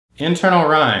internal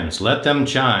rhymes, let them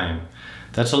chime.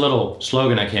 That's a little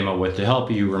slogan I came up with to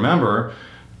help you remember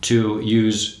to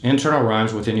use internal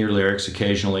rhymes within your lyrics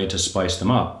occasionally to spice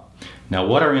them up. Now,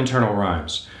 what are internal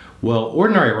rhymes? Well,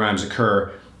 ordinary rhymes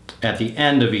occur at the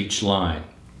end of each line.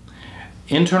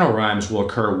 Internal rhymes will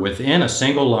occur within a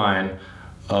single line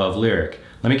of lyric.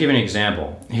 Let me give you an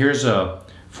example. Here's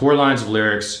 4 lines of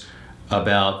lyrics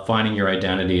about finding your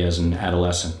identity as an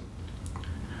adolescent.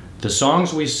 The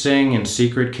songs we sing in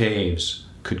secret caves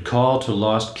could call to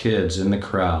lost kids in the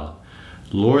crowd,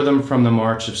 lure them from the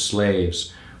march of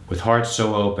slaves with hearts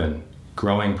so open,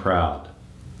 growing proud.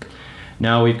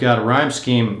 Now we've got a rhyme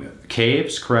scheme: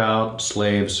 caves, crowd,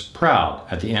 slaves, proud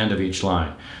at the end of each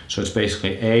line. So it's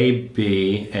basically A,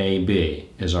 B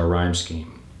is our rhyme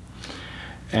scheme.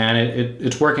 And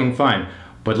it's working fine.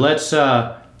 But let's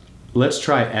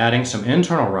try adding some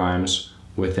internal rhymes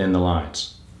within the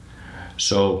lines.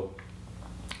 So,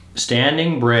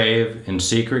 standing brave in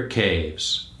secret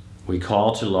caves, we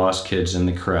call to lost kids in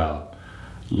the crowd.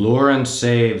 Lure and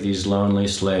save these lonely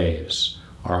slaves.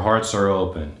 Our hearts are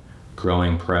open,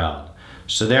 growing proud.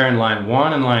 So there in line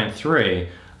 1 and line 3,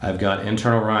 I've got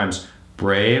internal rhymes: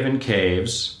 brave and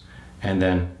caves, and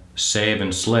then save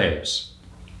and slaves.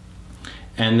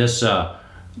 And this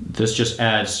just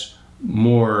adds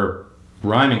more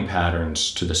rhyming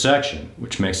patterns to the section,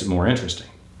 which makes it more interesting.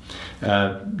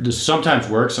 This sometimes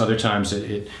works, other times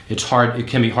it's hard. It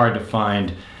can be hard to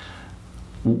find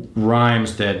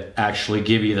rhymes that actually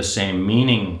give you the same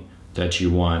meaning that you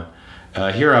want.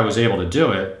 Here I was able to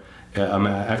do it.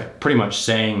 I'm pretty much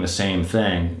saying the same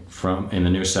thing in the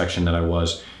new section that I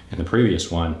was in the previous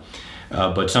one.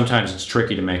 But sometimes it's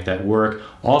tricky to make that work.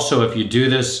 Also, if you do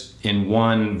this in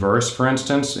one verse, for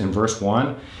instance, in verse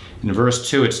 1, in verse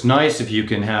 2, it's nice if you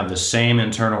can have the same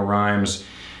internal rhymes,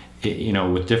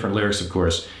 with different lyrics, of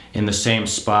course, in the same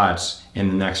spots in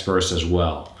the next verse as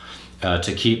well,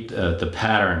 to keep the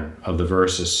pattern of the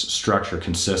verse's structure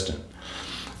consistent.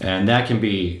 And that can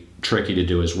be tricky to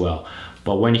do as well.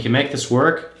 But when you can make this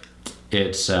work,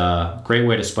 it's a great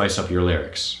way to spice up your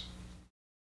lyrics.